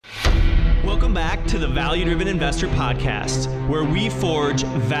Welcome back to the Value Driven Investor Podcast, where we forge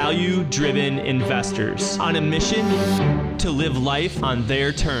value-driven investors on a mission to live life on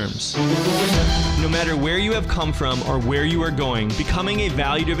their terms. No matter where you have come from or where you are going, becoming a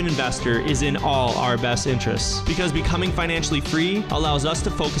value-driven investor is in all our best interests, because becoming financially free allows us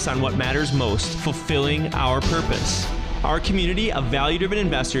to focus on what matters most, fulfilling our purpose. Our community of value-driven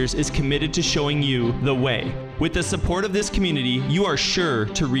investors is committed to showing you the way. With the support of this community, you are sure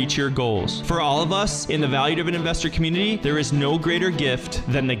to reach your goals. For all of us in the value-driven investor community, there is no greater gift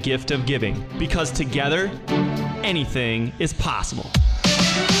than the gift of giving, because together, anything is possible.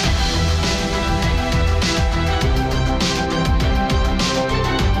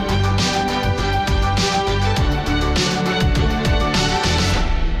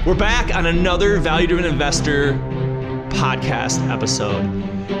 We're back on another Value-Driven Investor podcast episode,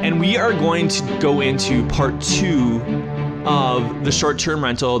 and we are going to go into part 2 of the short-term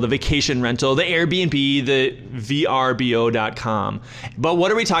rental, the vacation rental, the Airbnb, the VRBO.com. But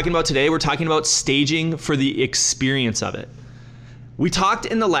what are we talking about today? We're talking about staging for the experience of it. We talked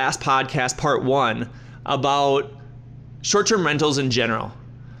in the last podcast, part 1, about short-term rentals in general.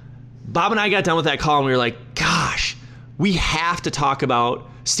 Bob and I got done with that call and we were like, gosh, we have to talk about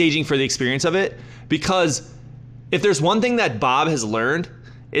staging for the experience of it, because if there's one thing that Bob has learned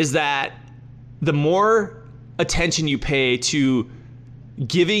is that the more attention you pay to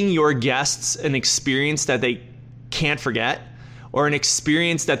giving your guests an experience that they can't forget, or an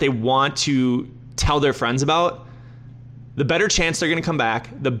experience that they want to tell their friends about, the better chance they're going to come back,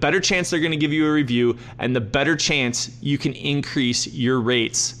 the better chance they're going to give you a review, and the better chance you can increase your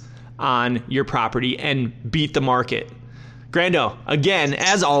rates on your property and beat the market. Grando, again,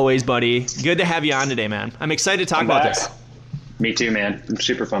 as always, buddy, good to have you on today, man. I'm excited to talk about this. Me too, man. I'm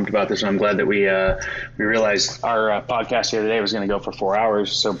super pumped about this, and I'm glad that we realized our podcast here today was going to go for 4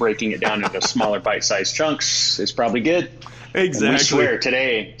 hours. So breaking it down into smaller bite-sized chunks is probably good. Exactly. And we swear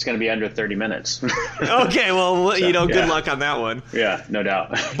today it's going to be under 30 minutes. Okay, well, so, good luck on that one. Yeah, no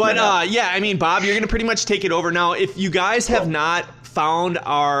doubt. But I mean, Bob, you're going to pretty much take it over now. If you guys have not found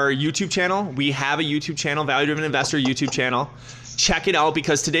our YouTube channel, we have a YouTube channel, Value Driven Investor YouTube channel. Check it out,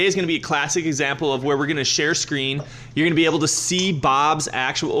 because today is going to be a classic example of where we're going to share screen. You're going to be able to see Bob's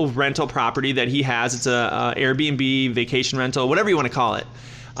actual rental property that he has. It's a Airbnb, vacation rental, whatever you want to call it.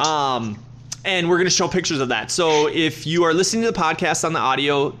 And we're going to show pictures of that. So if you are listening to the podcast on the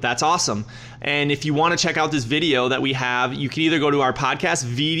audio, that's awesome. And if you want to check out this video that we have, you can either go to our podcast,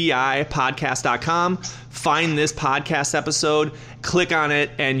 vdipodcast.com, find this podcast episode, click on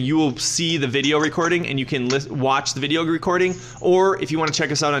it, and you will see the video recording, and you can watch the video recording. Or if you want to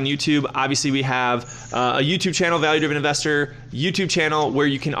check us out on YouTube, obviously we have a YouTube channel, Value Driven Investor YouTube channel, where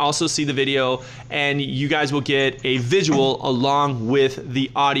you can also see the video, and you guys will get a visual along with the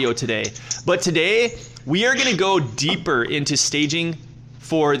audio today. But today, we are going to go deeper into staging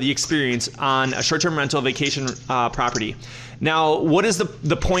for the experience on a short-term rental vacation property. Now, what is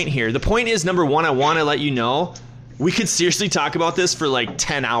the point here? The point is, number one, I want to let you know, we could seriously talk about this for like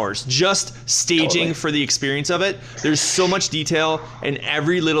 10 hours, just staging for the experience of it. There's so much detail, and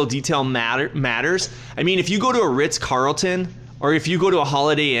every little detail matters. I mean, if you go to a Ritz-Carlton or if you go to a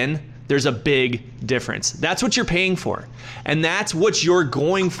Holiday Inn, there's a big difference. That's what you're paying for. And that's what you're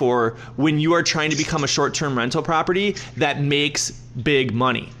going for when you are trying to become a short-term rental property that makes big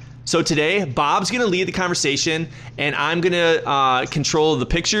money. So today, Bob's going to lead the conversation, and I'm going to control the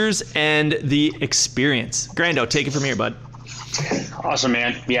pictures and the experience. Grando, take it from here, bud. Awesome,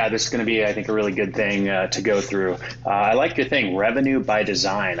 man. Yeah, this is going to be, I think, a really good thing to go through. I like your thing, revenue by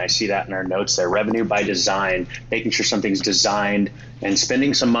design. I see that in our notes there, revenue by design, making sure something's designed and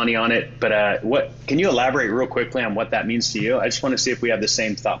spending some money on it. But what can you elaborate real quickly on what that means to you? I just want to see if we have the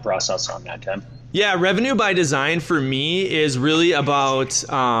same thought process on that, Tim. Yeah, revenue by design for me is really about,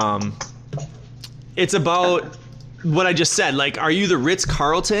 it's about what I just said. Like, are you the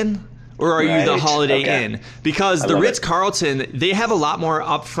Ritz-Carlton? Or are you the Holiday Inn? Because the Ritz-Carlton, they have a lot more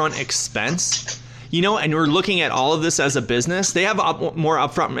upfront expense, and we're looking at all of this as a business. They have more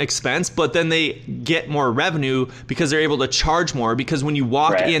upfront expense, but then they get more revenue because they're able to charge more. Because when you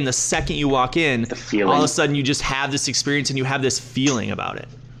walk in, the second you walk in, all of a sudden you just have this experience and you have this feeling about it.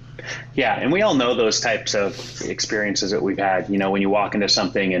 Yeah, and we all know those types of experiences that we've had. When you walk into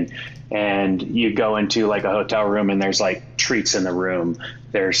something and you go into like a hotel room and there's like treats in the room.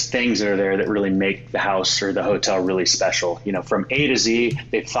 There's things that are there that really make the house or the hotel really special. From A to Z,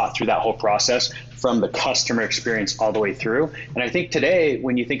 they've thought through that whole process from the customer experience all the way through. And I think today,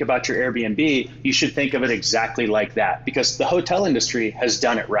 when you think about your Airbnb, you should think of it exactly like that, because the hotel industry has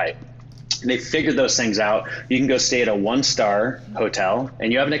done it right. They figured those things out. You can go stay at a 1-star hotel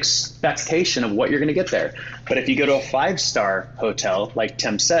and you have an expectation of what you're going to get there. But if you go to a 5-star hotel, like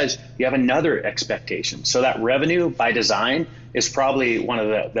Tim says, you have another expectation. So that revenue by design is probably one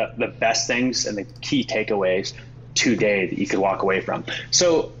of the best things and the key takeaways today that you could walk away from.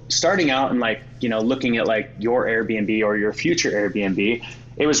 So starting out and looking at your Airbnb or your future Airbnb,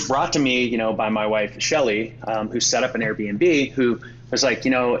 it was brought to me, by my wife, Shelly, who set up an Airbnb, who was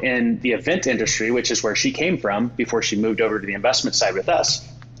in the event industry, which is where she came from before she moved over to the investment side with us.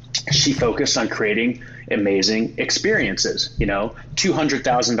 She focused on creating amazing experiences,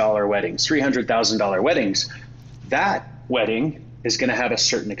 $200,000 weddings, $300,000 weddings. That wedding is going to have a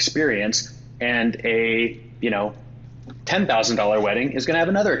certain experience, and a, $10,000 wedding is going to have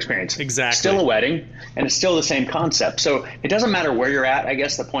another experience. Exactly. Still a wedding, and it's still the same concept. So it doesn't matter where you're at. I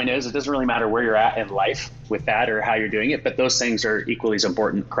guess the point is, it doesn't really matter where you're at in life with that or how you're doing it, but those things are equally as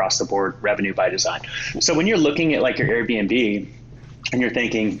important across the board, revenue by design. So when you're looking at your Airbnb and you're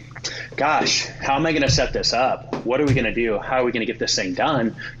thinking, gosh, how am I going to set this up? What are we going to do? How are we going to get this thing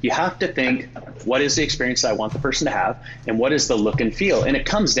done? You have to think, what is the experience that I want the person to have, and what is the look and feel? And it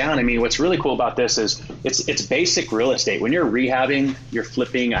comes down, what's really cool about this is it's basic real estate. When you're rehabbing, you're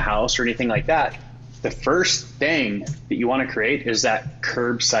flipping a house or anything like that, the first thing that you want to create is that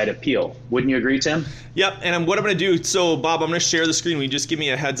curbside appeal. Wouldn't you agree, Tim? Yep. And what I'm going to do, so Bob, I'm going to share the screen. Will you just give me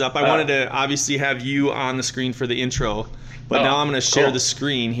a heads up? I wanted to obviously have you on the screen for the intro, but now I'm going to share the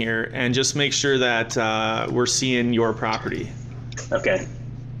screen here and just make sure that we're seeing your property. Okay.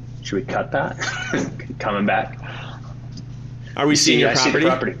 Should we cut that? Coming back. Are we seeing your property? I see the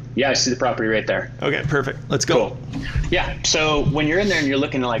property. Yeah, I see the property right there. Okay, perfect. Let's go. Cool. Yeah. So when you're in there and you're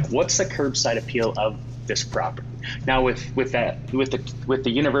looking at what's the curbside appeal of this property? Now with the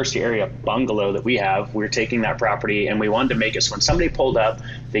university area bungalow that we have, we're taking that property and we wanted to make it so when somebody pulled up,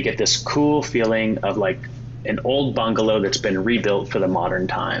 they get this cool feeling of an old bungalow that's been rebuilt for the modern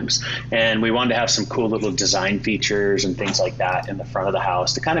times. And we wanted to have some cool little design features and things like that in the front of the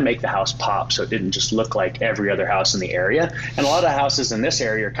house to kind of make the house pop, so it didn't just look like every other house in the area. And a lot of houses in this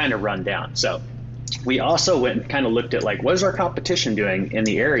area are kind of run down. So we also went and kind of looked at what is our competition doing in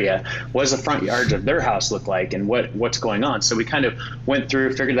the area? What does the front yards of their house look like, and what's going on? So we kind of went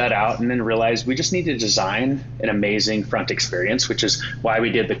through, figured that out, and then realized we just need to design an amazing front experience, which is why we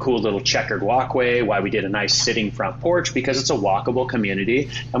did the cool little checkered walkway, why we did a nice sitting front porch, because it's a walkable community.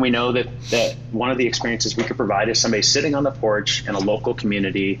 And we know that one of the experiences we could provide is somebody sitting on the porch in a local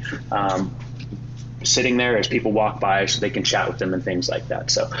community, sitting there as people walk by so they can chat with them and things like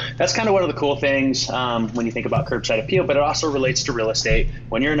that. So that's kind of one of the cool things when you think about curbside appeal, but it also relates to real estate.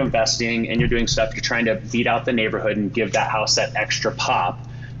 When you're investing and you're doing stuff, you're trying to beat out the neighborhood and give that house that extra pop.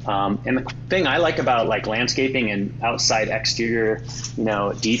 And the thing I like about landscaping and outside exterior,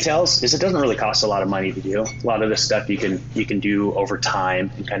 details is it doesn't really cost a lot of money to do. A lot of this stuff you can do over time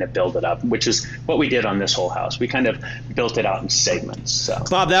and kind of build it up, which is what we did on this whole house. We kind of built it out in segments. So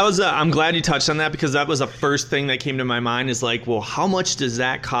Bob, that was I'm glad you touched on that, because that was the first thing that came to my mind is well, how much does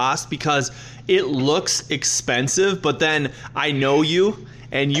that cost? Because it looks expensive, but then I know you.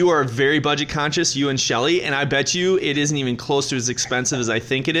 And you are very budget conscious, you and Shelly, and I bet you it isn't even close to as expensive as I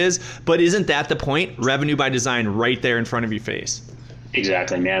think it is. But isn't that the point? Revenue by design right there in front of your face.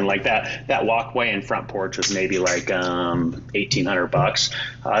 Exactly, man. That walkway and front porch was maybe $1,800.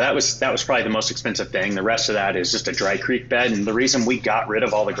 That was probably the most expensive thing. The rest of that is just a dry creek bed. And the reason we got rid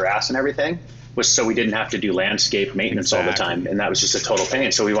of all the grass and everything was so we didn't have to do landscape maintenance all the time. And that was just a total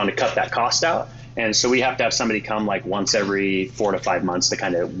pain. So we wanted to cut that cost out. And so we have to have somebody come once every 4 to 5 months to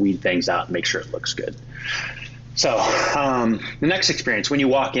kind of weed things out and make sure it looks good. So the next experience, when you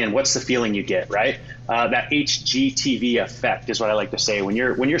walk in, what's the feeling you get, right? That HGTV effect is what I like to say. When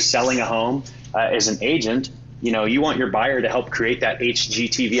you're selling a home as an agent, you want your buyer to help create that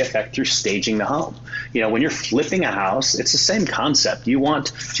HGTV effect through staging the home. When you're flipping a house, it's the same concept. You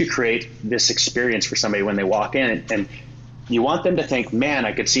want to create this experience for somebody when they walk in, and you want them to think, man,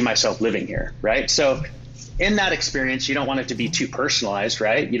 I could see myself living here, right? So in that experience, you don't want it to be too personalized,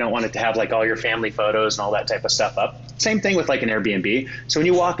 right? You don't want it to have all your family photos and all that type of stuff up. Same thing with an Airbnb. So when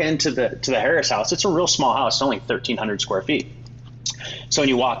you walk into the Harris house, it's a real small house. It's only 1,300 square feet. So when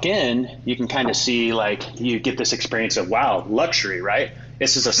you walk in, you can kind of see you get this experience of, wow, luxury, right?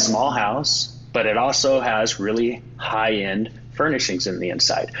 This is a small house, but it also has really high-end furnishings in the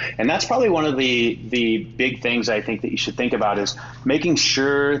inside. And that's probably one of the big things I think that you should think about is making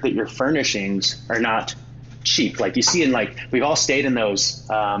sure that your furnishings are not cheap. Like you see in like, we've all stayed in those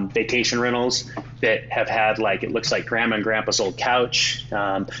vacation rentals that have had like, it looks like grandma and grandpa's old couch.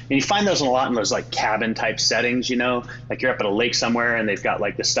 And you find those a lot in those like cabin type settings, you know, like you're up at a lake somewhere and they've got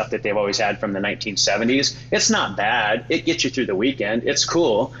like the stuff that they've always had from the 1970s. It's not bad. It gets you through the weekend. It's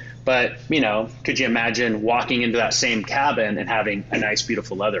cool. But, you know, could you imagine walking into that same cabin and having a nice,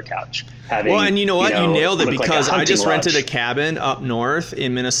 beautiful leather couch? Having, well, and you know what? You nailed it, because like I just rented lodge. a cabin up north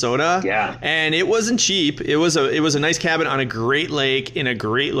in Minnesota. Yeah. And it wasn't cheap. It was a nice cabin on a great lake in a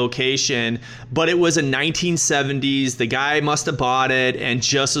great location, but it was a 1970s. The guy must have bought it and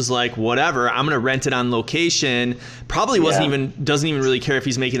just was like, whatever, I'm going to rent it on location. Probably doesn't even really care if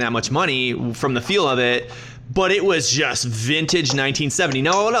he's making that much money from the feel of it. But it was just vintage 1970.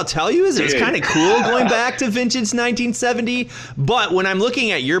 Now, what I'll tell you is it was kind of cool going back to vintage 1970. But when I'm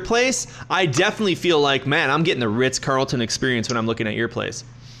looking at your place, I definitely feel like, man, I'm getting the Ritz-Carlton experience when I'm looking at your place.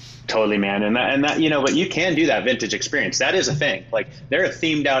 Totally, man. And that, you know, but you can do that vintage experience. That is a thing. Like there are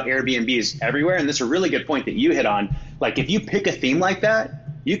themed out Airbnbs everywhere. And this is a really good point that you hit on. Like if you pick a theme like that,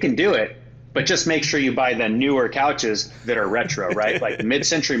 you can do it. But just make sure you buy the newer couches that are retro, right? Like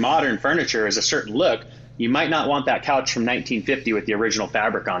mid-century modern furniture is a certain look. You might not want that couch from 1950 with the original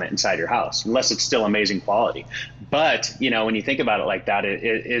fabric on it inside your house, unless it's still amazing quality. But, you know, when you think about it like that,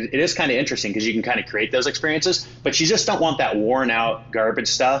 it is kind of interesting because you can kind of create those experiences, but you just don't want that worn out garbage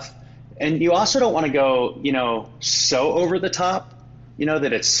stuff. And you also don't want to go, you know, so over the top, you know,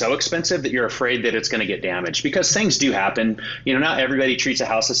 that it's so expensive that you're afraid that it's going to get damaged, because things do happen. You know, not everybody treats a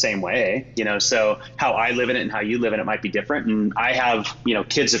house the same way, you know, so how I live in it and how you live in it might be different. And I have, you know,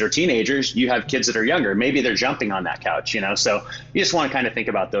 kids that are teenagers, you have kids that are younger, maybe they're jumping on that couch, you know, so you just want to kind of think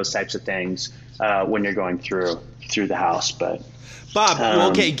about those types of things when you're going through the house. But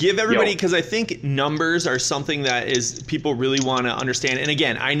Bob, okay, give everybody, because I think numbers are something that is people really want to understand. And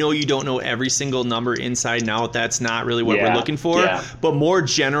again, I know you don't know every single number inside and out. That's not really what we're looking for. Yeah. But more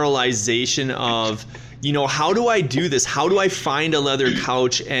generalization of, you know, how do I do this? How do I find a leather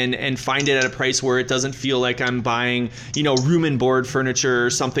couch and find it at a price where it doesn't feel like I'm buying, you know, room and board furniture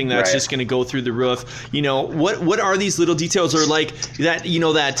or something that's just going to go through the roof? You know, what are these little details? Or like that, you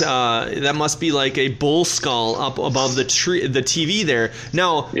know, that must be like a bull skull up above the TV there.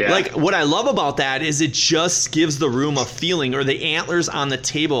 Now, like what I love about that is it just gives the room a feeling, or the antlers on the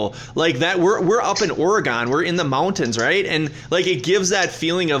table like that. We're up in Oregon, we're in the mountains, right? And like it gives that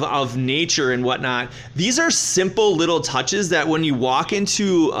feeling of nature and whatnot. These are simple little touches that when you walk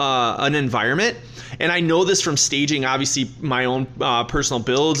into an environment, and I know this from staging, obviously, my own personal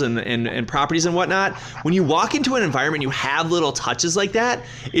builds and properties and whatnot, when you walk into an environment, you have little touches like that,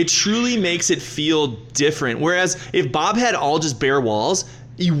 it truly makes it feel different. Whereas if Bob had all just bare walls,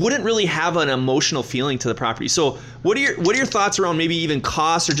 you wouldn't really have an emotional feeling to the property. So what are your thoughts around maybe even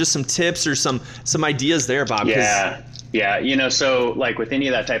costs, or just some tips or some ideas there, Bob? Yeah. You know, so like with any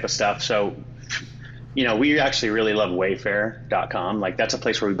of that type of stuff, so you know, we actually really love Wayfair.com. Like that's a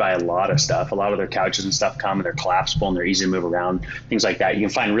place where we buy a lot of stuff. A lot of their couches and stuff come and they're collapsible and they're easy to move around, things like that. You can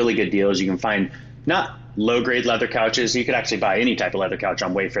find really good deals. You can find not low grade leather couches. You could actually buy any type of leather couch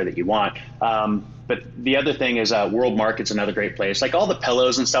on Wayfair that you want. But the other thing is World Market's another great place. Like all the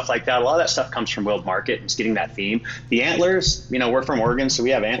pillows and stuff like that, a lot of that stuff comes from World Market. It's getting that theme. The antlers, you know, we're from Oregon, so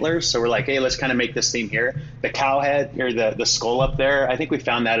we have antlers. So we're like, hey, let's kind of make this theme here. The cow head or the skull up there, I think we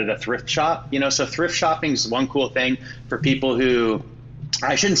found that at a thrift shop. You know, so thrift shopping is one cool thing for people who,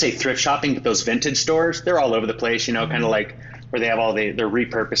 I shouldn't say thrift shopping, but those vintage stores, they're all over the place, you know, kind of like where they have all their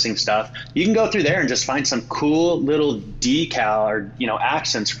repurposing stuff. You can go through there and just find some cool little decal or, you know,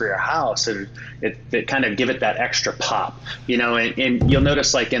 accents for your house that kind of give it that extra pop, you know, and you'll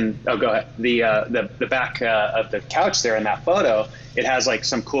notice like go ahead, the back of the couch there in that photo, it has like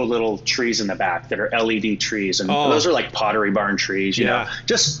some cool little trees in the back that are LED trees. And those are like Pottery Barn trees, you know,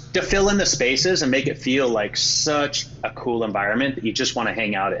 just to fill in the spaces and make it feel like such a cool environment that you just want to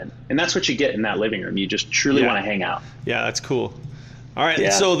hang out in. And that's what you get in that living room. You just truly want to hang out. Yeah, that's cool. All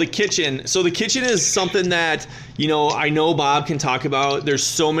right, so the kitchen. So the kitchen is something that, you know, I know Bob can talk about. There's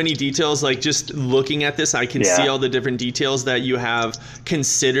so many details. Like just looking at this, I can see all the different details that you have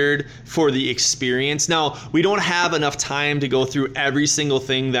considered for the experience. Now, we don't have enough time to go through every single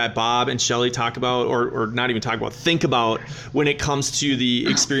thing that Bob and Shelly talk about, or not even talk about, think about when it comes to the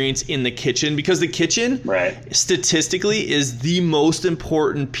experience in the kitchen, because the kitchen statistically is the most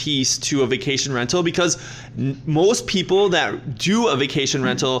important piece to a vacation rental, because most people that do a vacation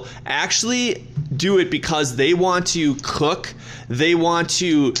rental actually do it because they want to cook, they want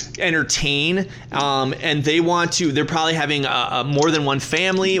to entertain, and they're probably having a more than one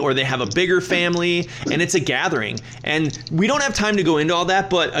family, or they have a bigger family, and it's a gathering. And we don't have time to go into all that,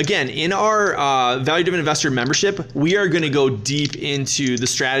 but again, in our Value Driven Investor membership, we are going to go deep into the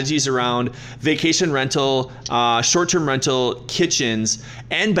strategies around vacation rental, short-term rental, kitchens,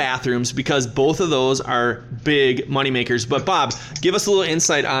 and bathrooms, because both of those are big money makers. But Bob, give us a little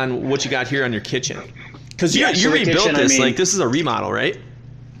insight on what you got here on your kitchen. Because you rebuilt kitchen, this, like this is a remodel, right?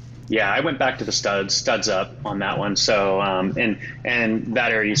 Yeah, I went back to the studs up on that one. So, and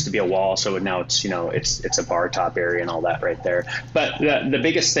that area used to be a wall, so now it's, it's a bar top area and all that right there. But the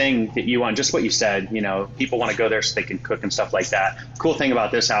biggest thing that you want, just what you said, people want to go there so they can cook and stuff like that. Cool thing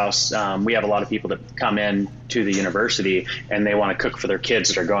about this house, we have a lot of people that come in to the university and they want to cook for their kids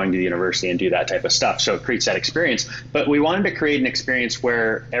that are going to the university and do that type of stuff. So it creates that experience. But we wanted to create an experience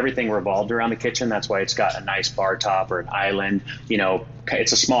where everything revolved around the kitchen. That's why it's got a nice bar top or an island.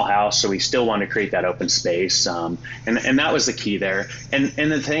 It's a small house, so we still want to create that open space. And that was the key there. And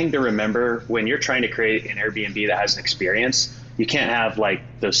the thing to remember when you're trying to create an Airbnb that has an experience, you can't have like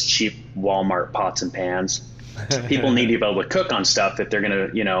those cheap Walmart pots and pans. People need to be able to cook on stuff that they're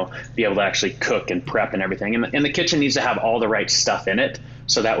going to, be able to actually cook and prep and everything. And the kitchen needs to have all the right stuff in it,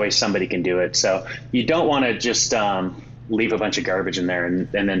 so that way somebody can do it. So you don't want to just leave a bunch of garbage in there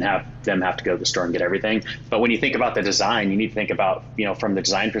and then have them have to go to the store and get everything. But when you think about the design, you need to think about, from the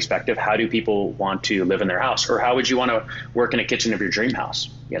design perspective, how do people want to live in their house, or how would you want to work in a kitchen of your dream house?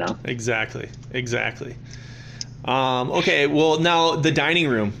 Exactly. Okay, well, now the dining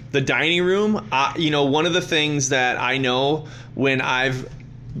room. One of the things that I know when I've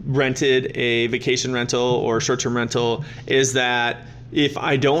rented a vacation rental or short-term rental is that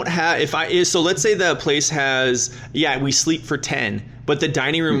so let's say the place has, we sleep for 10, but the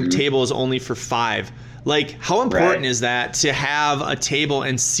dining room table is only for 5. Like, how important is that to have a table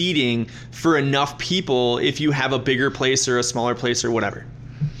and seating for enough people if you have a bigger place or a smaller place or whatever?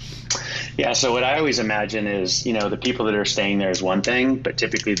 Yeah, so what I always imagine is, the people that are staying there is one thing, but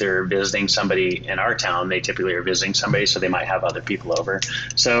typically they're visiting somebody in our town. They typically are visiting somebody, so they might have other people over.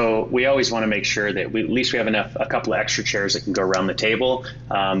 So we always want to make sure that at least we have a couple of extra chairs that can go around the table,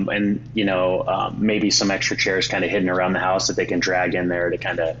 and maybe some extra chairs kind of hidden around the house that they can drag in there to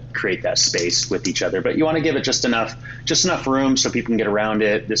kind of create that space with each other. But you want to give it just enough room so people can get around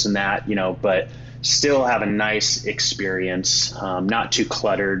it, this and that, but still have a nice experience, not too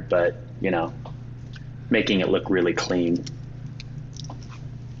cluttered, but making it look really clean.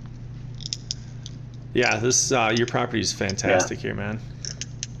 Yeah, this your property is fantastic here, man.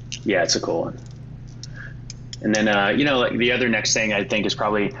 Yeah, it's a cool one. And then like the other next thing I think is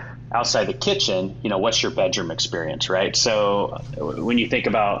probably outside the kitchen. What's your bedroom experience, right? So when you think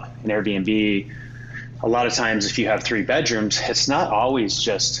about an Airbnb, a lot of times if you have 3 bedrooms, it's not always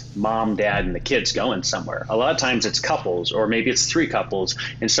just mom, dad, and the kids going somewhere. A lot of times it's couples, or maybe it's 3 couples.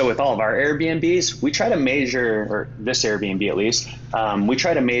 And so with all of our Airbnbs, we try to measure, or this Airbnb at least, we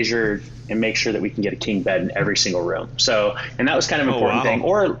try to measure and make sure that we can get a king bed in every single room. So, and that was kind of an important thing,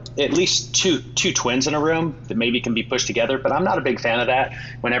 or at least two twins in a room that maybe can be pushed together. But I'm not a big fan of that.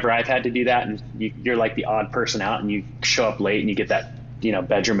 Whenever I've had to do that, and you're like the odd person out and you show up late and you get that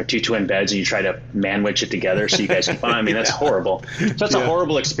bedroom with 2 twin beds and you try to manwich it together so you guys can find. I mean, that's horrible. So that's a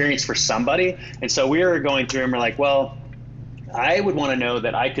horrible experience for somebody. And so we were going through and we're like, well, I would want to know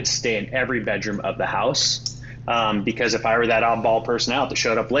that I could stay in every bedroom of the house. Because if I were that oddball person out that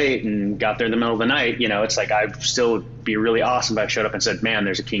showed up late and got there in the middle of the night, it's like I'd still be really awesome if I showed up and said, man,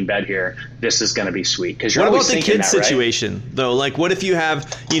 there's a king bed here. This is going to be sweet. Because you're what about the kids that, situation, right? though? Like, what if you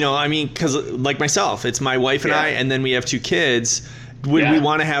have, because like myself, it's my wife and I, and then we have 2 kids. Would we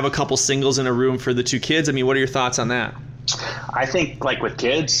want to have a couple singles in a room for the 2 kids? I mean, what are your thoughts on that? I think like with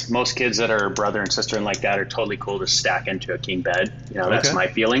kids, most kids that are brother and sister and like that are totally cool to stack into a king bed. That's my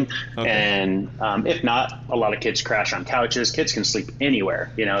feeling. Okay. And if not, a lot of kids crash on couches. Kids can sleep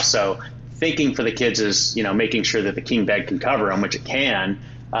anywhere, so thinking for the kids is, making sure that the king bed can cover them, which it can.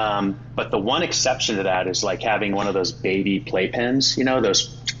 But the one exception to that is like having one of those baby playpens,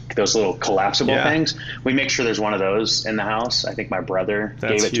 those little collapsible things. We make sure there's one of those in the house. I think my brother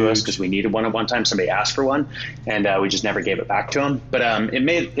gave it to us because we needed one at one time. Somebody asked for one, and we just never gave it back to him. But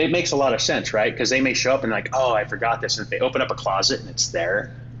it makes a lot of sense, right? Because they may show up and like, oh, I forgot this. And if they open up a closet and it's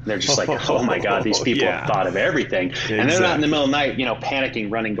there, they're just like, oh my God, these people have thought of everything. Exactly. And they're not in the middle of the night,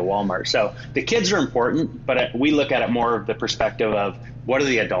 panicking, running to Walmart. So the kids are important, but we look at it more of the perspective of what do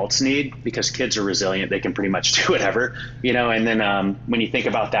the adults need? Because kids are resilient. They can pretty much do whatever, and then when you think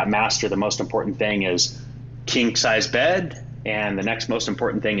about that master, the most important thing is king size bed And the next most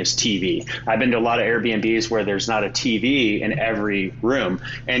important thing is TV. I've been to a lot of Airbnbs where there's not a TV in every room.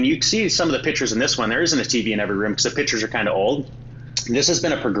 And you see some of the pictures in this one, there isn't a TV in every room because the pictures are kind of old. This has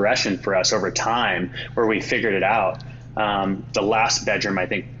been a progression for us over time where we figured it out. The last bedroom, I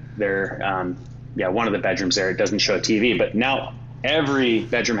think one of the bedrooms there, it doesn't show a TV, but now every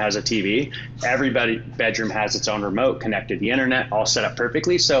bedroom has a TV. Every bedroom has its own remote connected to the internet, all set up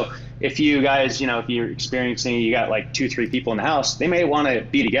perfectly. So if you guys, if you're experiencing, you got like 2-3 people in the house, they may want to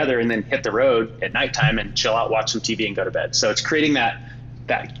be together and then hit the road at nighttime and chill out, watch some TV and go to bed. So it's creating that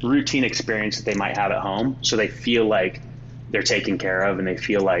routine experience that they might have at home. So they feel like they're taken care of and they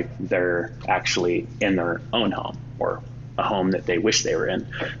feel like they're actually in their own home or a home that they wish they were in.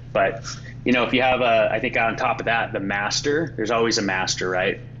 But, if you have I think on top of that, the master, there's always a master,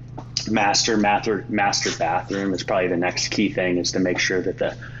 right? Master bathroom is probably the next key thing, is to make sure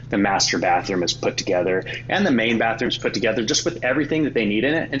that the master bathroom is put together and the main bathroom is put together just with everything that they need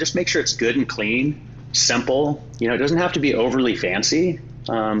in it, and just make sure it's good and clean, simple. It doesn't have to be overly fancy,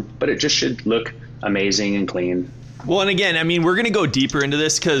 but it just should look amazing and clean. Well, and again, we're going to go deeper into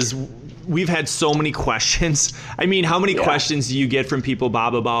this because we've had so many questions. How many questions do you get from people,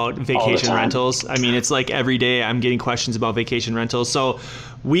 Bob, about vacation rentals? It's like every day I'm getting questions about vacation rentals. So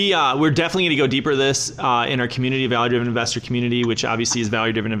we're definitely going to go deeper this in our community, Value Driven Investor community, which obviously is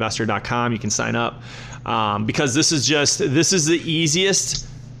valuedriveninvestor.com. You can sign up because this is the easiest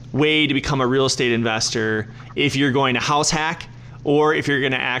way to become a real estate investor if you're going to house hack or if you're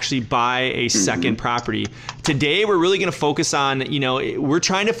going to actually buy a second property. Today, we're really going to focus on, we're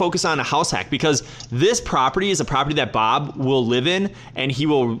trying to focus on a house hack because this property is a property that Bob will live in, and he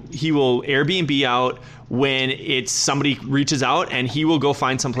will Airbnb out when somebody reaches out, and he will go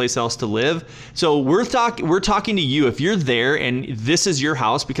find someplace else to live. So we're talking to you if you're there and this is your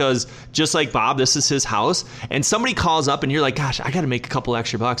house, because just like Bob, this is his house, and somebody calls up and you're like, gosh, I got to make a couple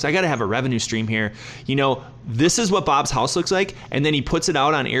extra bucks. I got to have a revenue stream here. This is what Bob's house looks like. And then he puts it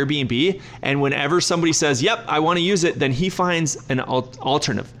out on Airbnb. And whenever somebody says, yep, I want to use it, then he finds an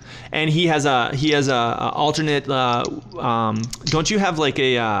alternative. And he has a alternate, don't you have like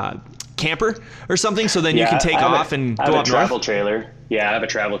a camper or something? So then you can take off and go up north? I have a travel trailer. Yeah, I have a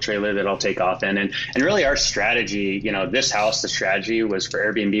travel trailer that I'll take off in. And really our strategy, this house, the strategy was for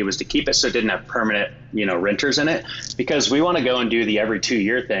Airbnb was to keep it so it didn't have permanent, renters in it, because we want to go and do the every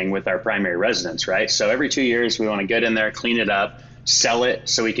 2-year thing with our primary residents, right? So every 2 years we want to get in there, clean it up, sell it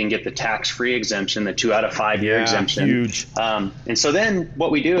so we can get the tax-free exemption, the 2 out of 5 year exemption. Huge. And so then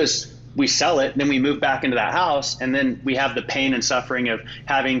what we do is we sell it, then we move back into that house, and then we have the pain and suffering of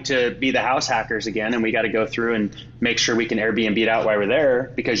having to be the house hackers again, and we got to go through and make sure we can Airbnb it out while we're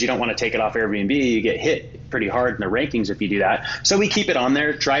there, because you don't want to take it off Airbnb. You get hit pretty hard in the rankings if you do that. So we keep it on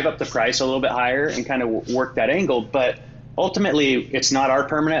there, drive up the price a little bit higher, and kind of work that angle. But ultimately, it's not our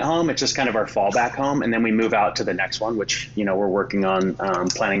permanent home. It's just kind of our fallback home, and then we move out to the next one, which we're working on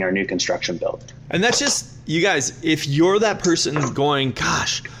planning our new construction build. And that's just, you guys, if you're that person going,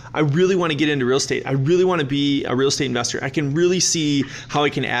 gosh, I really want to get into real estate. I really want to be a real estate investor. I can really see how I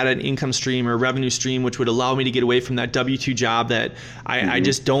can add an income stream or revenue stream, which would allow me to get away from that W-2 job that I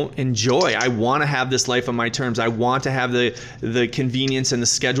just don't enjoy. I want to have this life on my terms. I want to have the convenience and the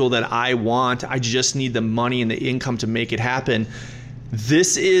schedule that I want. I just need the money and the income to make it happen.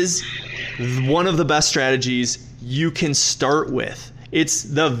 This is one of the best strategies you can start with. It's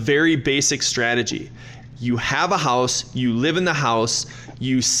the very basic strategy. You have a house, you live in the house,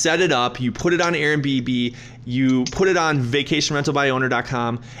 you set it up, you put it on Airbnb, you put it on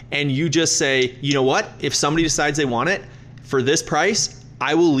vacationrentalbyowner.com, and you just say, you know what? If somebody decides they want it for this price,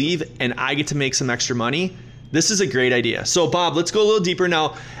 I will leave and I get to make some extra money. This is a great idea. So Bob, let's go a little deeper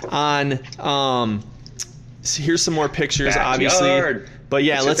now on, here's some more pictures, obviously. But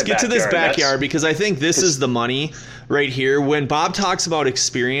yeah, let's get to this backyard because I think this is the money right here. When Bob talks about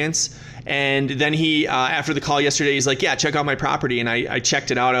experience, and then he, after the call yesterday, he's like, yeah, check out my property. And I checked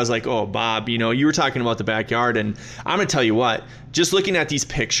it out. I was like, oh, Bob, you were talking about the backyard. And I'm going to tell you what, just looking at these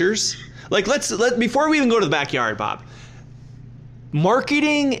pictures, like before we even go to the backyard, Bob,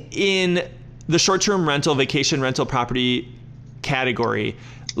 marketing in the short-term rental, vacation rental property category,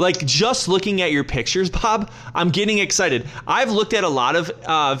 like just looking at your pictures, Bob, I'm getting excited. I've looked at a lot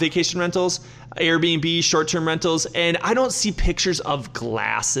of vacation rentals, Airbnb, short-term rentals, and I don't see pictures of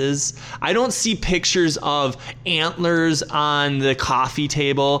glasses. I don't see pictures of antlers on the coffee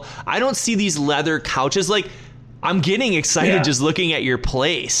table. I don't see these leather couches. Like, I'm getting excited just looking at your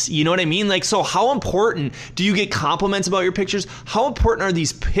place. You know what I mean? Like, so how important do you get compliments about your pictures? How important are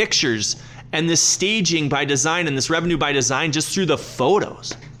these pictures and this staging by design and this revenue by design just through the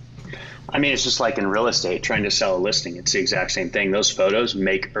photos? I mean, it's just like in real estate, trying to sell a listing. It's the exact same thing. Those photos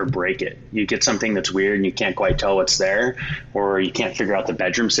make or break it. You get something that's weird and you can't quite tell what's there, or you can't figure out the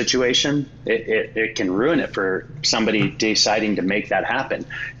bedroom situation. It can ruin it for somebody deciding to make that happen.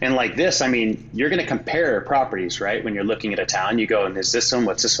 And like this, I mean, you're going to compare properties, right? When you're looking at a town, you go, and is this one?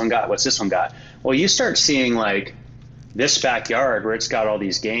 What's this one got? What's this one got? Well, you start seeing like this backyard where it's got all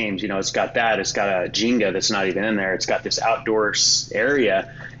these games, it's got that, it's got a Jenga that's not even in there. It's got this outdoor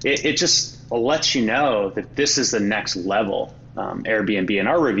area. It just lets you know that this is the next level. Airbnb, and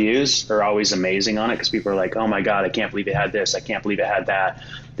our reviews are always amazing on it because people are like, oh my God, I can't believe it had this. I can't believe it had that.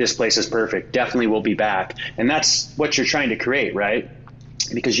 This place is perfect. Definitely will be back. And that's what you're trying to create, right?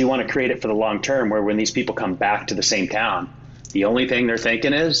 Because you want to create it for the long term, where when these people come back to the same town, the only thing they're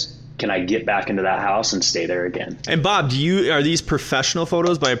thinking is, can I get back into that house and stay there again? And Bob, are these professional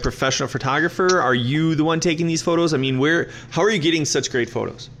photos by a professional photographer? Are you the one taking these photos? I mean, how are you getting such great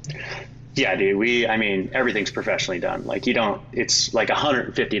photos? Yeah, dude, I mean, everything's professionally done. Like it's like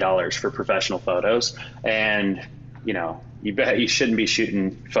 $150 for professional photos. And, you shouldn't be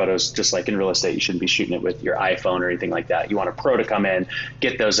shooting photos just like in real estate. You shouldn't be shooting it with your iPhone or anything like that. You want a pro to come in,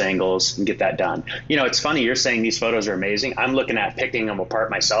 get those angles and get that done. It's funny. You're saying these photos are amazing. I'm looking at picking them apart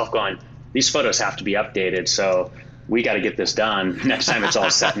myself going, these photos have to be updated. So we got to get this done next time it's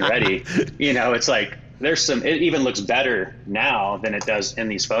all set and ready. It's like, it even looks better now than it does in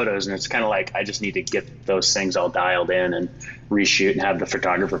these photos. And it's kind of like, I just need to get those things all dialed in and reshoot and have the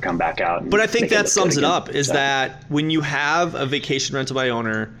photographer come back out. But I think that sums it up, is that when you have a vacation rental by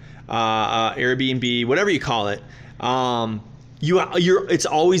owner, Airbnb, whatever you call it, it's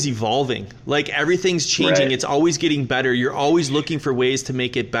always evolving. Like everything's changing. Right. It's always getting better. You're always looking for ways to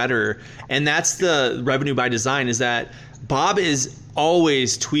make it better. And that's the revenue by design, is that Bob is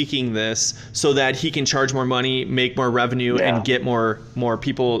always tweaking this so that he can charge more money, make more revenue, and get more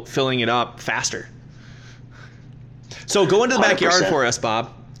people filling it up faster. So go into the 100%. Backyard for us,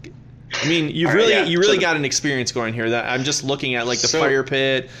 Bob. I mean, you really got an experience going here. That I'm just looking at, like the fire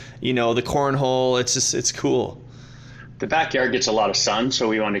pit, the cornhole. It's cool. The backyard gets a lot of sun, so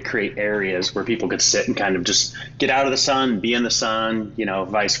we wanted to create areas where people could sit and kind of just get out of the sun, be in the sun,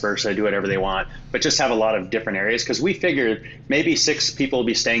 vice versa, do whatever they want, but just have a lot of different areas, because we figured maybe 6 people will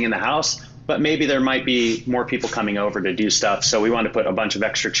be staying in the house, but maybe there might be more people coming over to do stuff. So we wanted to put a bunch of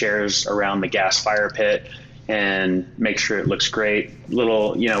extra chairs around the gas fire pit and make sure it looks great.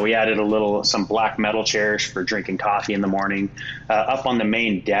 We added some black metal chairs for drinking coffee in the morning. Up on the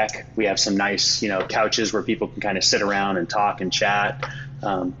main deck, we have some nice, couches where people can kind of sit around and talk and chat.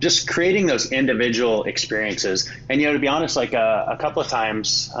 Just creating those individual experiences. And, to be honest, like a couple of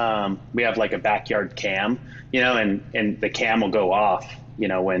times we have like a backyard cam, and the cam will go off,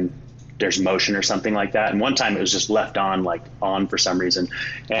 when there's motion or something like that. And one time it was just left on for some reason.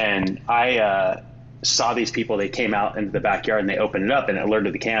 And I saw these people, they came out into the backyard and they opened it up and it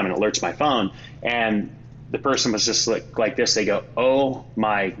alerted the cam and alerts my phone. And the person was just like this. They go, oh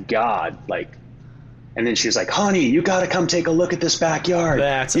my God. And then she was like, honey, you got to come take a look at this backyard.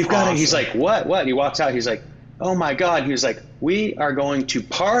 You've got to. He's like, what? And he walks out. He's like, oh my God. He was like, we are going to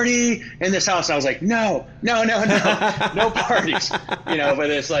party in this house. And I was like, no parties, but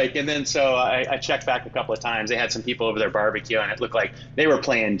it's like, and then so I checked back a couple of times. They had some people over there barbecue, and it looked like they were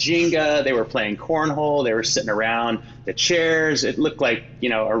playing Jenga, they were playing cornhole, they were sitting around the chairs. It looked like,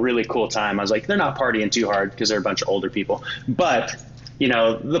 a really cool time. I was like, they're not partying too hard because they're a bunch of older people. But,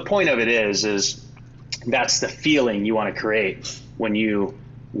 the point of it is that's the feeling you want to create when you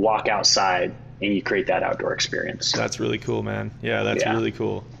walk outside and you create that outdoor experience. That's really cool, man. Yeah, that's really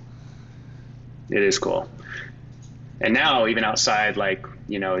cool. It is cool. And now even outside,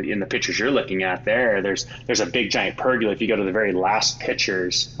 in the pictures you're looking at there's a big giant pergola. If you go to the very last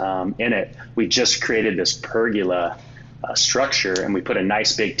pictures in it, we just created this pergola structure, and we put a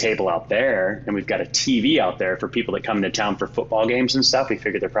nice big table out there, and we've got a TV out there for people that come into town for football games and stuff. We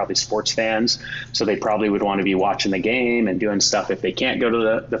figured they're probably sports fans, so they probably would want to be watching the game and doing stuff if they can't go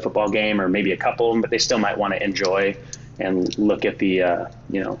to the football game, or maybe a couple of them, but they still might want to enjoy and look at the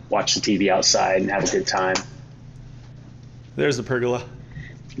watch the TV outside and have a good time. There's the pergola.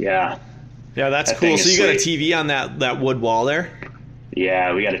 Yeah, that's cool. So you got a TV on that wood wall there?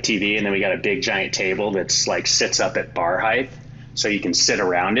 Yeah, we got a TV, and then we got a big giant table that's sits up at bar height, so you can sit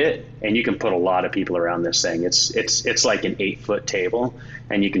around it, and you can put a lot of people around this thing. It's like an 8-foot table,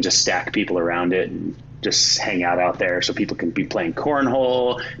 and you can just stack people around it and just hang out there. So people can be playing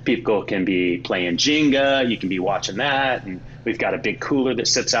cornhole, people can be playing Jenga, you can be watching that, and we've got a big cooler that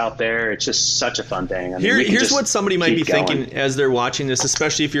sits out there. It's just such a fun thing. Here's what somebody might be thinking as they're watching this,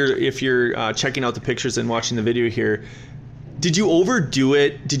 especially if you're checking out the pictures and watching the video here. Did you overdo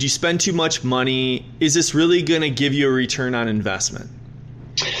it? Did you spend too much money? Is this really going to give you a return on investment?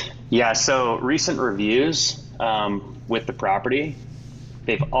 Yeah, so recent reviews with the property,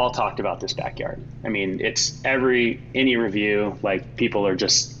 they've all talked about this backyard. I mean, it's any review, like people are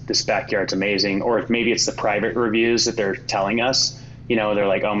just, this backyard's amazing. Or if maybe it's the private reviews that they're telling us, you know, they're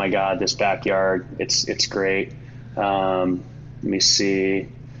like, oh my God, this backyard, it's great. Let me see.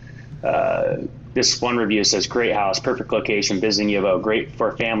 This one review says, great house, perfect location, Bisbee, U of O, great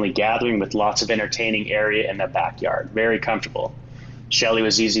for family gathering with lots of entertaining area in the backyard. Very comfortable. Shelly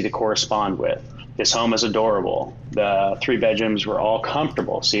was easy to correspond with. This home is adorable. The 3 bedrooms were all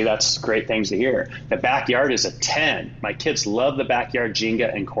comfortable. See, that's great things to hear. The backyard is a 10. My kids love the backyard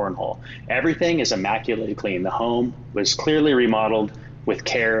Jenga and cornhole. Everything is immaculately clean. The home was clearly remodeled with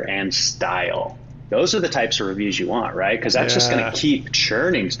care and style. Those are the types of reviews you want, right? Because that's just going to keep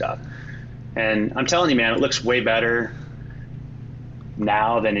churning stuff. And I'm telling you, man, it looks way better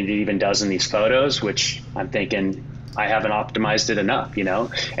now than it even does in these photos, which I'm thinking I haven't optimized it enough, you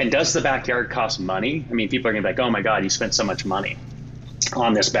know? And does the backyard cost money? I mean, people are gonna be like, oh my God, you spent so much money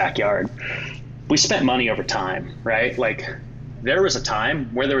on this backyard. We spent money over time, right? Like there was a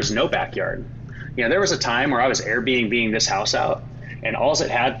time where there was no backyard. You know, there was a time where I was Airbnb-ing this house out and all it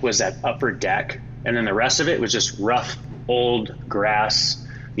had was that upper deck. And then the rest of it was just rough, old grass,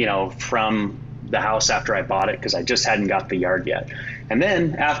 you know, from the house after I bought it because I just hadn't got the yard yet. And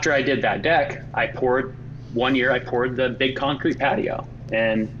then after I did that deck, one year I poured the big concrete patio,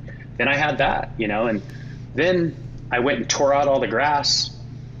 and then I had that, you know, and then I went and tore out all the grass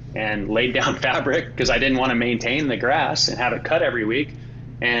and laid down fabric because I didn't want to maintain the grass and have it cut every week,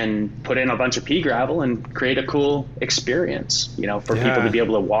 and put in a bunch of pea gravel and create a cool experience, you know, for people to be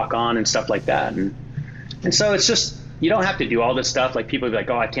able to walk on and stuff like that. And so it's just, you don't have to do all this stuff. Like people be like,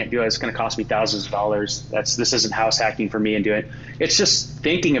 oh, I can't do it. It's going to cost me thousands of dollars. This isn't house hacking for me and doing it. It's just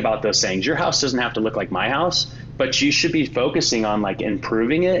thinking about those things. Your house doesn't have to look like my house, but you should be focusing on like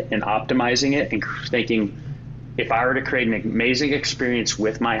improving it and optimizing it and thinking, if I were to create an amazing experience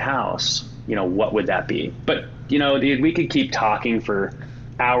with my house, you know, what would that be? But, you know, we could keep talking for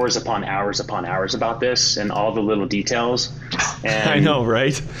hours upon hours upon hours about this and all the little details. And, I know,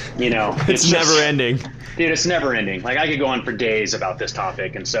 right? You know, it's never ending. Dude, it's never ending. Like I could go on for days about this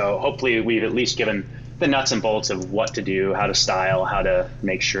topic. And so hopefully we've at least given the nuts and bolts of what to do, how to style, how to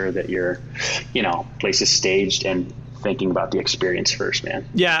make sure that your, you know, place is staged and thinking about the experience first, man.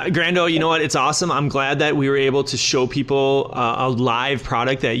 Yeah, Grando, you know what? It's awesome. I'm glad that we were able to show people a live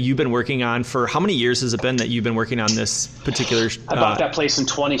product that you've been working on for how many years has it been that you've been working on this particular? I bought that place in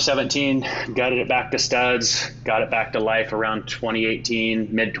 2017, gutted it back to studs, got it back to life around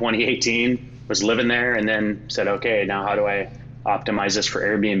 2018, mid 2018, was living there, and then said, okay, now how do I optimize this for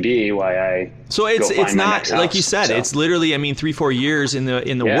Airbnb while I so it's not like you said, it's literally, I mean, 3-4 years in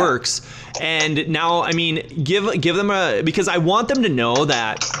the works. And now, I mean, give them because I want them to know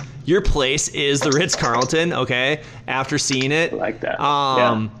that your place is the Ritz-Carlton, okay, after seeing it. I like that.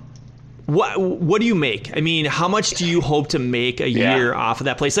 What do you make? I mean, how much do you hope to make a year off of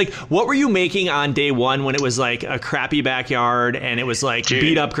that place? Like, what were you making on day one when it was like a crappy backyard and it was like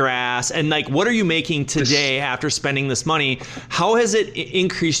beat up grass? And like, what are you making today after spending this money? How has it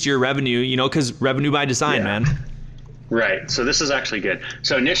increased your revenue? You know, because revenue by design, man. Right. So this is actually good.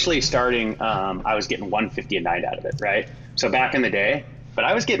 So initially starting, I was getting $150 a night out of it, right? So back in the day, but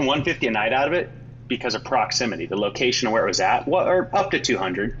I was getting $150 a night out of it because of proximity, the location of where it was at, or up to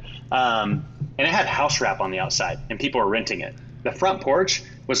 200. And it had house wrap on the outside and people were renting it. The front porch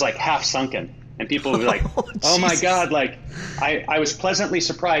was like half sunken and people were like, oh my God. Like I was pleasantly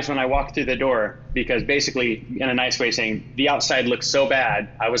surprised when I walked through the door because basically in a nice way saying the outside looked so bad.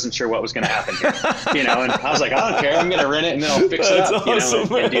 I wasn't sure what was going to happen here, you know? And I was like, I don't care. I'm going to rent it and then I'll fix it up, awesome, you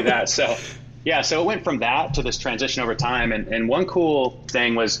know, and do that. So yeah, so it went from that to this transition over time. And one cool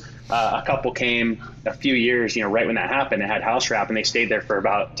thing was a couple came a few years, you know, right when that happened, and had house wrap, and they stayed there for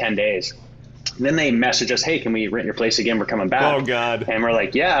about 10 days. And then they messaged us, hey, can we rent your place again? We're coming back. Oh, God. And we're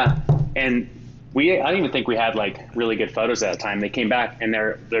like, yeah. And I don't even think we had like really good photos at that time. They came back and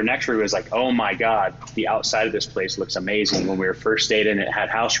their next review was like, oh my God, the outside of this place looks amazing. When we were first stayed in, it had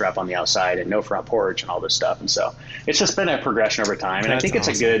house wrap on the outside and no front porch and all this stuff. And so it's just been a progression over time. And I think it's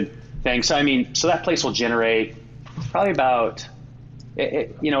a good thing. So, I mean, so that place will generate probably about,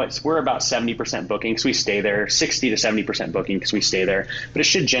 we're about 70% booking because we stay there, 60 to 70% booking because we stay there, but it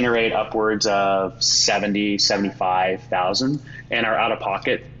should generate upwards of 75,000. And our out of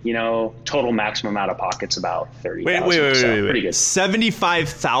pocket, you know, total maximum out of pocket's about 30,000. Wait. Pretty good.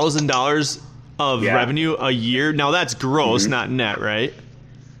 $75,000 of revenue a year. Now that's gross, not net, right?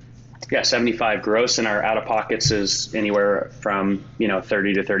 Yeah, 75 gross, and our out of pockets is anywhere from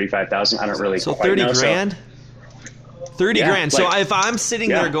 30 to 35,000. I don't really so quite 30 know. grand. 30 grand. So if I'm sitting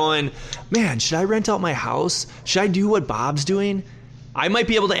yeah. there going, man, should I rent out my house? Should I do what Bob's doing? I might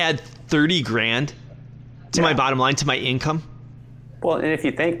be able to add 30 grand to my bottom line, to my income. Well, and if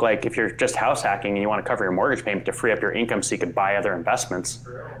you think like if you're just house hacking and you want to cover your mortgage payment to free up your income so you could buy other investments,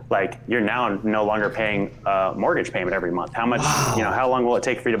 like you're now no longer paying a mortgage payment every month. How much, how long will it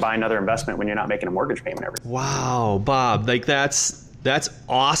take for you to buy another investment when you're not making a mortgage payment every month? Wow, Bob, like that's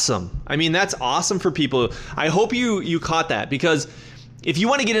awesome. I mean, that's awesome for people. I hope you caught that, because if you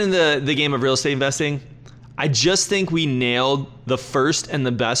want to get into the game of real estate investing, I just think we nailed the first and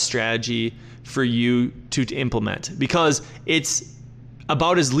the best strategy for you to implement, because it's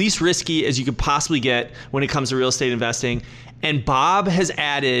about as least risky as you could possibly get when it comes to real estate investing. And Bob has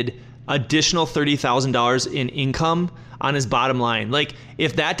added additional $30,000 in income on his bottom line. Like,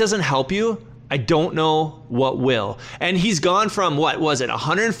 if that doesn't help you, I don't know what will. And he's gone from, what was it,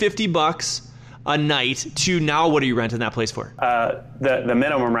 $150 a night to now, what are you renting that place for? The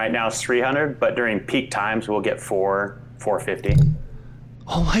minimum right now is $300, but during peak times we'll get $450.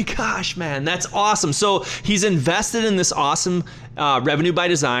 Oh my gosh, man, that's awesome. So he's invested in this awesome revenue by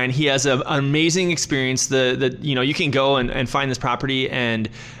design. He has an amazing experience. You can go and find this property, and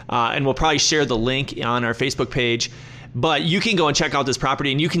we'll probably share the link on our Facebook page. But you can go and check out this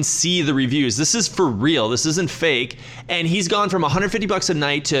property and you can see the reviews. This is for real. This isn't fake. And he's gone from $150 a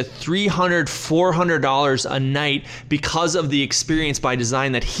night to $300, $400 a night because of the experience by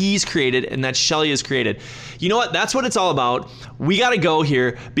design that he's created and that Shelly has created. You know what? That's what it's all about. We got to go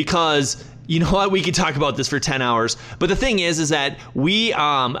here because you know what? We could talk about this for 10 hours. But the thing is that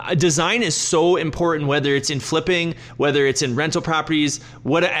design is so important, whether it's in flipping, whether it's in rental properties,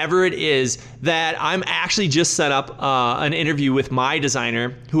 whatever it is, that I'm actually just set up an interview with my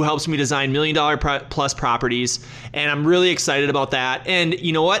designer who helps me design $1 million plus properties. And I'm really excited about that. And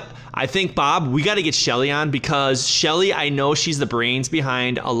you know what? I think, Bob, we got to get Shelly on, because Shelly, I know she's the brains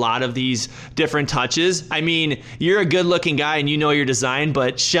behind a lot of these different touches. I mean, you're a good looking guy and you know your design,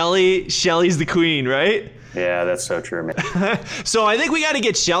 but Shelly's the queen, right? Yeah, that's so true, man. So I think we got to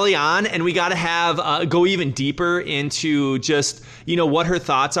get Shelly on, and we got to have go even deeper into just, what her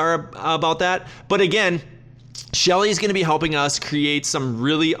thoughts are about that. But again, Shelly is going to be helping us create some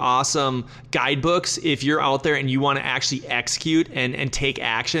really awesome guidebooks if you're out there and you want to actually execute and take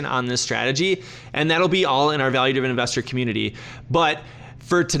action on this strategy. And that'll be all in our value-driven investor community. But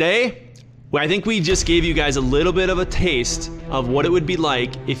for today, I think we just gave you guys a little bit of a taste of what it would be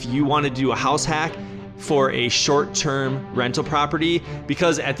like if you want to do a house hack for a short-term rental property,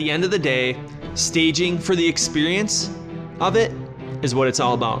 because at the end of the day, staging for the experience of it is what it's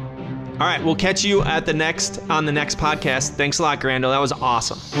all about. All right, we'll catch you on the next podcast. Thanks a lot, Grando. That was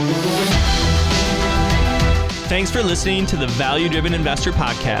awesome. Thanks for listening to the Value Driven Investor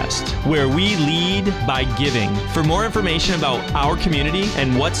Podcast, where we lead by giving. For more information about our community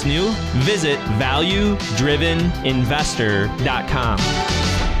and what's new, visit valuedriveninvestor.com.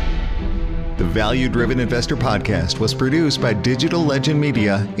 The Value Driven Investor Podcast was produced by Digital Legend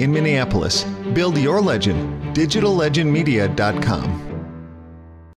Media in Minneapolis. Build your legend. DigitalLegendMedia.com.